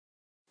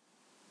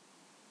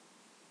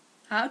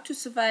How to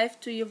survive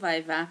to your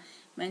Viva.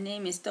 My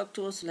name is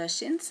Dr. Ursula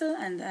Schinzel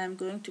and I'm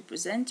going to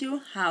present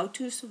you how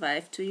to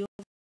survive to your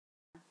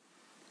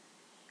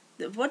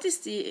Viva. What is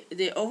the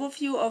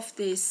overview of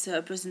this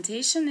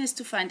presentation is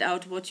to find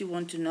out what you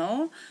want to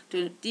know,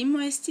 to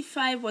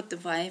demystify what the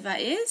Viva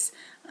is,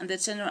 and the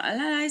general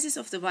analysis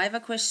of the Viva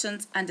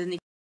questions and an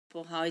example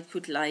for how it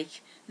could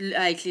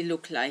likely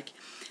look like.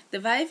 The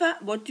Viva,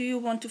 what do you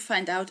want to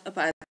find out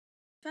about the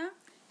Viva?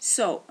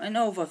 So, an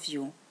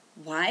overview.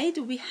 Why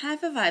do we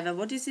have a Viva?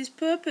 What is its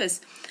purpose?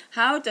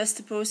 How does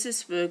the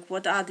process work?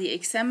 What are the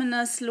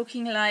examiners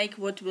looking like?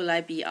 What will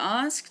I be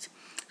asked?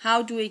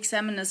 How do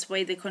examiners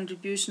weigh the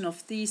contribution of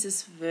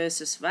thesis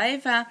versus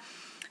Viva?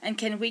 And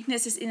can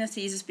weaknesses in a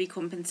thesis be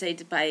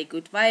compensated by a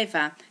good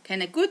Viva?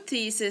 Can a good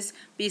thesis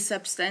be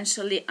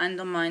substantially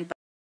undermined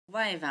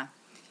by a Viva?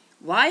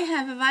 Why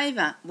have a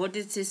Viva? What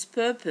is its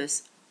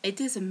purpose? It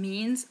is a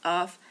means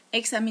of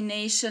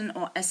examination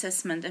or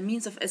assessment, a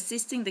means of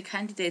assisting the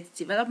candidate's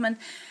development,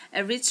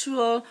 a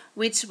ritual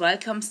which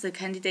welcomes the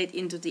candidate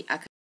into the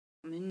academic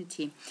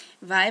community.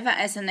 Viva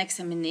as an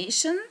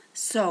examination,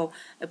 so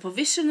a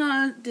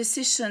provisional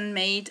decision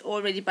made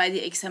already by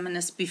the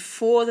examiners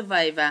before the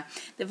Viva.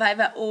 The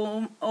Viva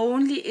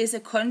only is a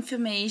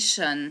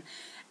confirmation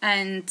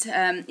and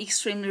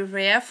extremely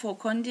rare for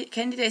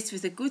candidates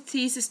with a good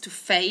thesis to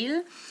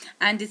fail,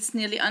 and it's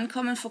nearly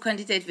uncommon for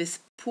candidates with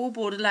poor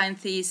borderline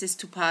thesis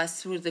to pass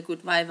through the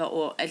good Viva,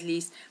 or at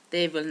least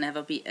they will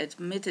never be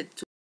admitted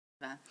to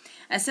Viva.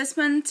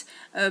 Assessment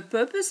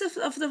purpose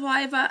of the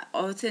Viva: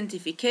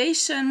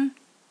 authentication,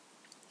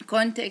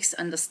 context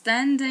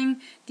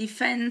understanding,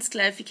 defense,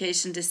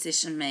 clarification,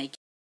 decision making.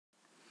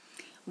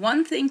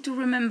 One thing to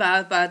remember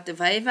about the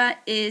Viva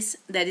is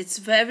that it's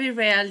very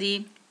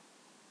rarely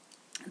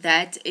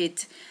that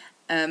it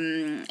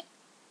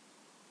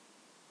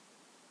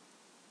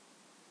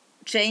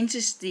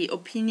changes the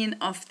opinion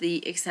of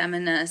the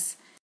examiners.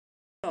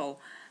 So,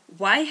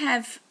 why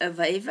have a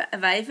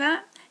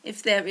Viva?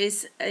 If there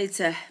is, it's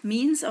a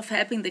means of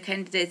helping the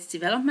candidate's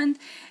development.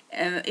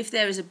 If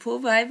there is a poor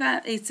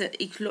Viva, it's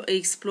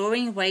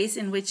exploring ways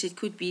in which it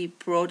could be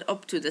brought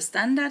up to the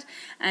standard,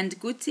 and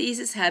good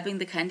thesis helping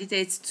the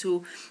candidates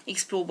to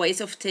explore ways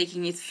of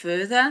taking it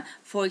further.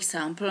 For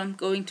example,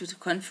 going to the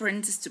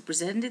conferences to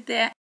present it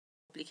there.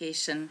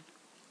 Application.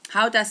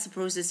 How does the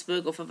process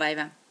work of a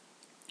Viva?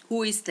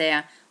 Who is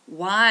there?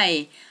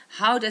 Why?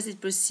 How does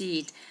it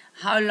proceed?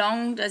 How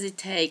long does it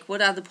take?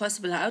 What are the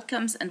possible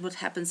outcomes and what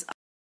happens after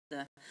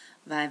the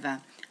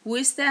Viva? Who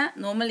is there?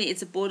 Normally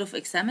it's a board of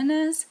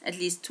examiners, at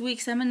least 2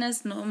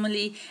 examiners.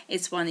 Normally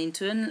it's one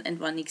internal and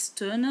one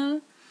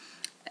external.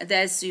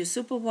 There's your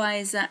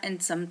supervisor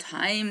and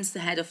sometimes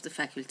the head of the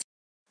faculty.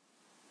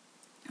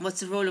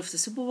 What's the role of the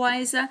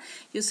supervisor?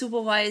 Your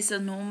supervisor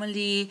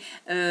normally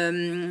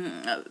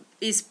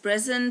is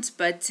present,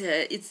 but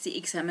it's the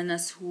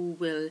examiners who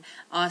will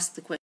ask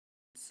the questions.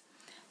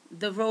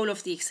 The role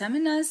of the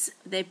examiners: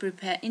 they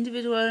prepare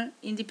individual,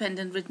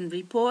 independent written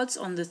reports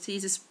on the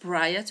thesis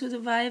prior to the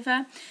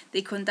Viva.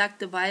 They conduct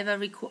the Viva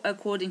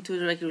according to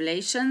the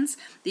regulations.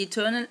 The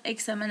internal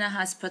examiner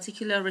has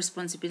particular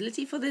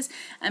responsibility for this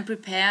and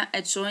prepare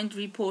a joint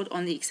report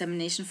on the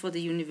examination for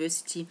the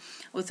university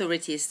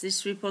authorities.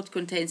 This report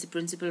contains the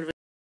principal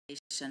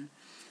recommendation.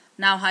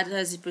 Now, how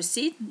does it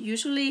proceed?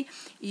 Usually,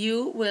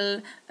 you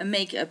will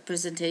make a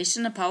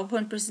presentation, a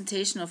PowerPoint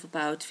presentation of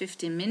about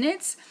 15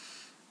 minutes.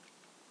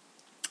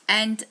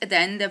 And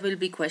then there will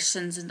be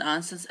questions and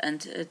answers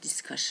and a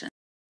discussion.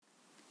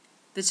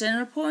 The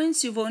general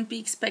points: you won't be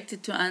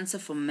expected to answer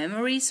from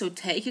memory, so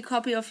take a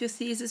copy of your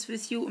thesis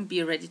with you and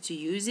be ready to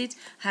use it.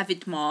 Have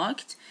it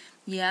marked.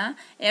 Yeah,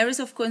 areas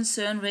of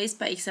concern raised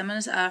by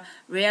examiners are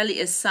rarely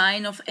a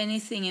sign of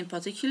anything in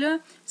particular,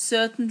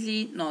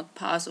 certainly not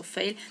pass or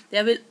fail.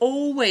 There will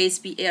always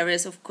be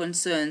areas of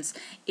concerns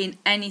in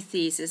any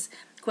thesis.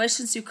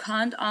 Questions you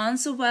can't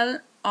answer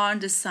well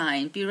aren't a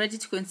sign. Be ready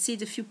to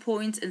concede a few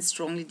points and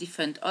strongly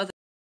defend others.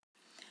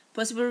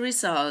 Possible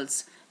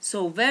results.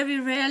 So very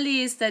rarely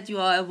is that you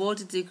are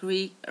awarded a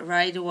degree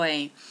right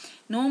away.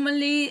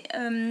 Normally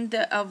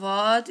the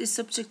award is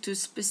subject to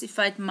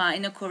specified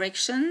minor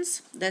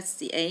corrections. That's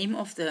the aim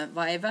of the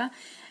Viva.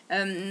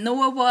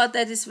 No award,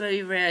 that is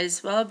very rare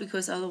as well,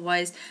 because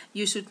otherwise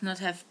you should not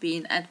have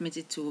been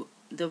admitted to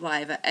the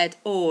Viva at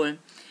all.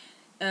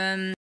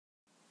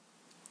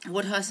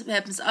 What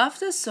happens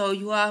after? So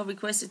you are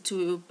requested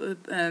to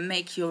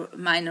make your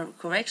minor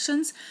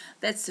corrections.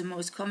 That's the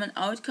most common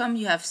outcome.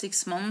 You have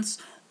 6 months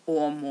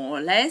or more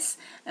or less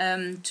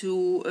to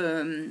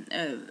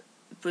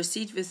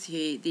proceed with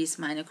these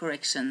minor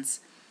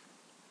corrections.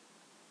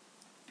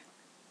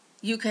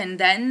 You can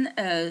then,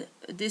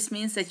 this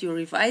means that you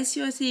revise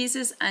your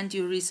thesis and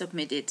you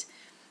resubmit it.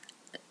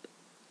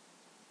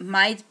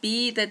 Might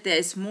be that there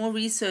is more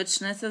research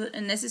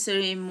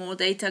necessary, more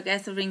data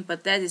gathering,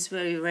 but that is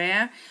very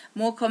rare.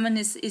 More common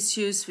is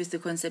issues with the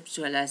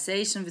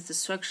conceptualization, with the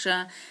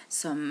structure,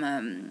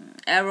 some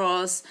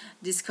errors.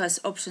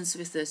 Discuss options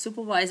with the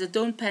supervisor.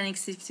 Don't panic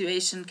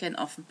situation can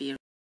often be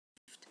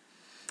resolved.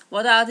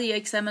 What are the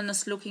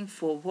examiners looking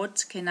for?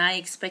 What can I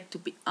expect to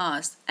be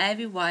asked?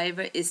 Every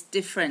Viva is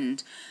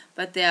different,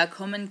 but there are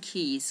common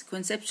keys.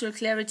 Conceptual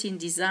clarity in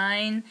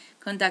design,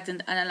 conduct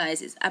and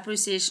analysis,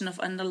 appreciation of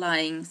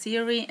underlying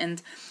theory,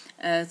 and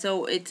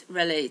so it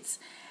relates.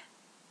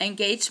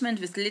 Engagement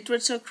with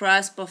literature,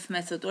 grasp of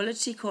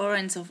methodology,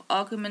 coherence of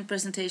argument,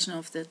 presentation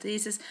of the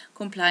thesis,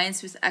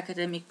 compliance with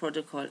academic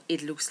protocol.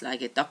 It looks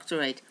like a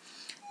doctorate.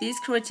 These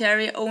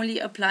criteria only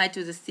apply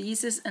to the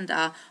thesis and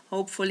are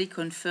hopefully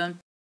confirmed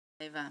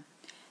by Viva.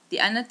 The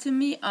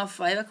anatomy of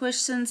Viva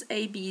questions,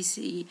 A, B,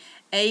 C,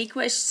 A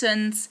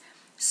questions,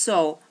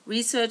 so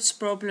research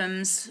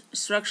problems,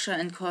 structure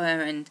and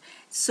coherent.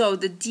 So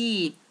the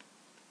D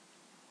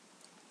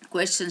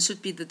question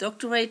should be the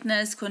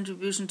doctorateness,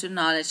 contribution to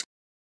knowledge.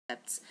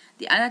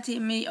 The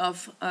anatomy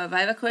of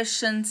Viva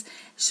questions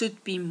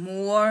should be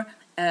more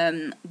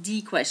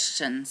D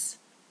questions.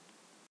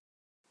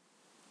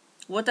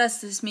 What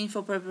does this mean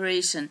for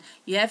preparation?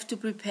 You have to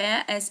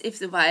prepare as if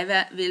the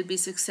Viva will be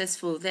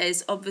successful. There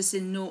is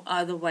obviously no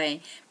other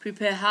way.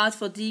 Prepare hard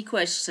for D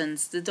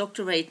questions, the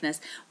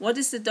doctorateness. What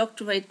is the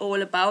doctorate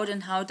all about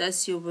and how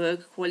does your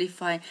work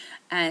qualify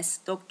as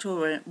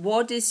doctoral?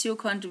 What is your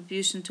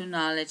contribution to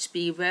knowledge?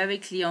 Be very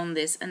clear on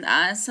this and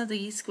answer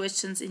these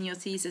questions in your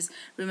thesis.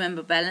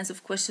 Remember, balance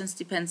of questions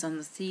depends on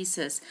the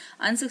thesis.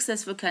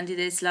 Unsuccessful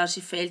candidates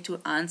largely fail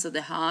to answer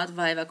the hard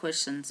Viva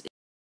questions in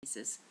the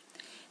thesis.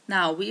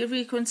 Now we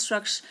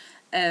reconstruct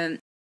the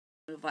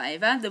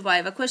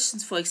Viva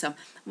questions, for example.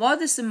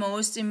 What is the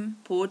most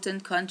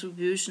important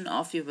contribution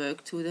of your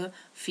work to the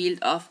field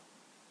of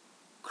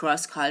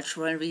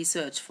cross-cultural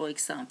research, for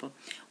example?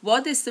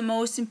 What is the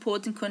most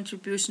important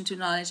contribution to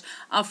knowledge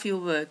of your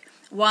work?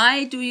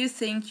 Why do you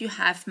think you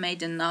have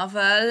made a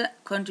novel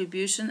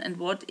contribution and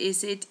what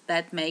is it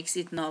that makes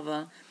it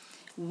novel?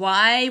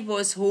 Why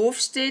was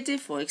Hofstede,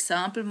 for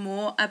example,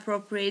 more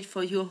appropriate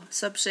for your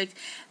subject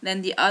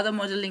than the other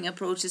modeling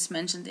approaches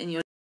mentioned in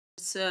your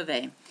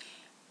survey?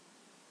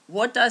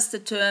 What does the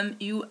term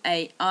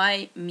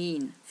UAI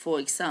mean, for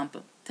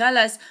example? Tell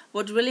us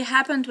what really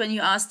happened when you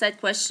asked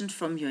that question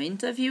from your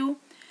interview.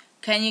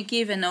 Can you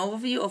give an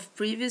overview of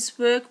previous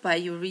work by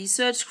your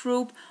research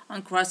group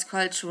on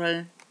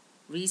cross-cultural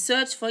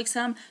research, for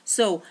example?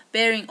 So,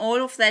 bearing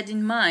all of that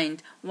in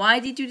mind,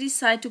 why did you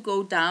decide to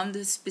go down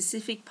the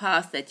specific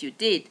path that you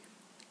did?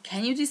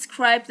 Can you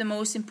describe the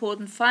most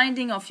important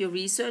finding of your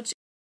research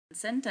in a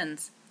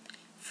sentence?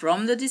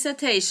 From the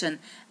dissertation,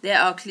 there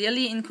are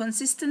clearly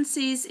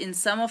inconsistencies in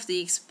some of the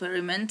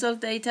experimental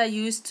data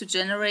used to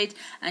generate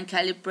and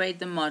calibrate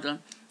the model.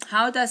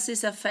 How does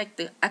this affect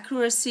the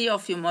accuracy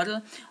of your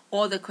model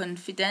or the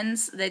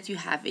confidence that you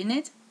have in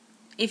it?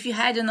 If you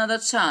had another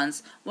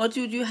chance, what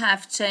would you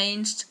have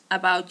changed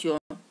about your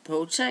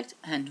project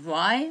and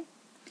why?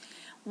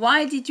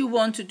 Why did you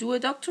want to do a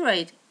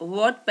doctorate?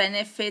 What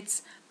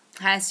benefits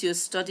has your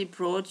study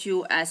brought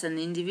you as an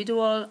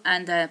individual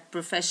and a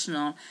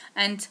professional?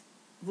 And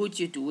would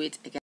you do it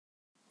again?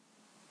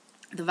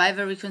 The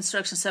Viva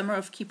reconstruction summary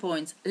of key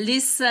points.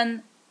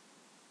 Listen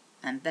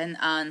and then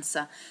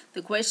answer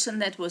the question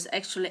that was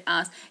actually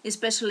asked,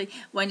 especially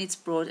when it's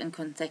broad and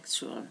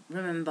contextual.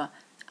 Remember,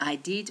 I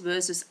did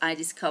versus I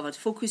discovered.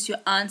 Focus your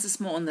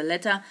answers more on the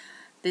latter.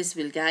 This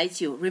will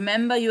guide you.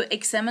 Remember, your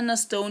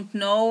examiners don't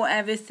know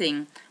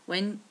everything.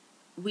 When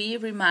we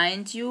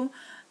remind you,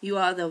 you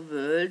are the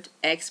world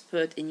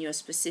expert in your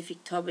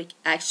specific topic.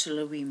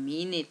 Actually, we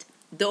mean it.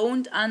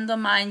 Don't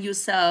undermine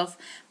yourself,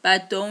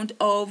 but don't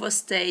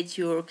overstate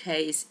your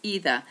case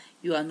either.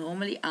 You are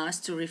normally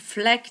asked to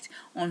reflect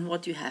on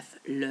what you have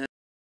learned.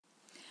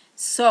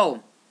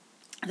 So,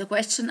 the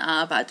questions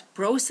are about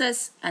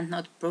process and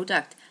not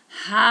product.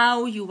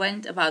 How you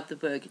went about the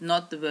work,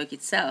 not the work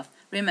itself.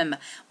 Remember,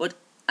 what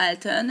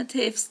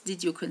alternatives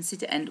did you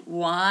consider and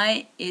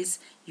why is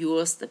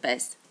yours the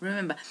best?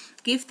 Remember,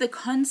 give the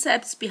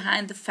concepts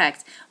behind the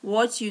facts,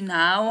 what you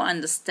now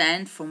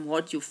understand from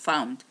what you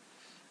found.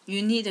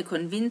 You need a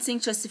convincing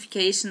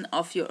justification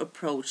of your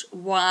approach,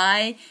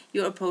 why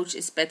your approach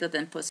is better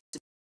than possible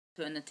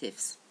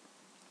alternatives.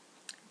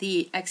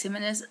 The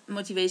examiner's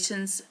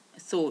motivations,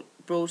 thought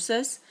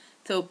process.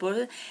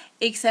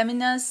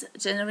 Examiners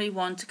generally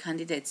want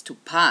candidates to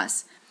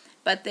pass,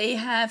 but they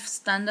have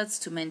standards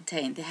to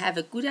maintain. They have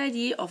a good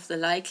idea of the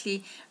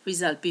likely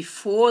result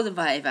before the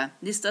Viva.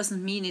 This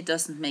doesn't mean it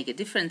doesn't make a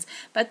difference,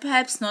 but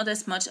perhaps not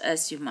as much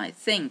as you might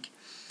think.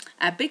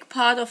 A big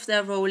part of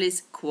their role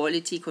is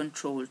quality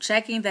control,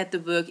 checking that the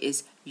work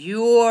is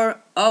your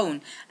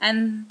own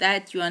and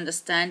that you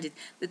understand it.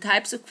 The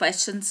types of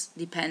questions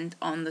depend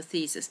on the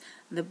thesis.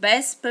 The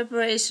best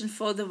preparation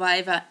for the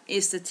Viva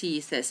is the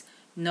thesis.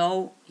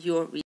 Know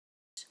your research.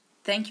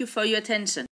 Thank you for your attention.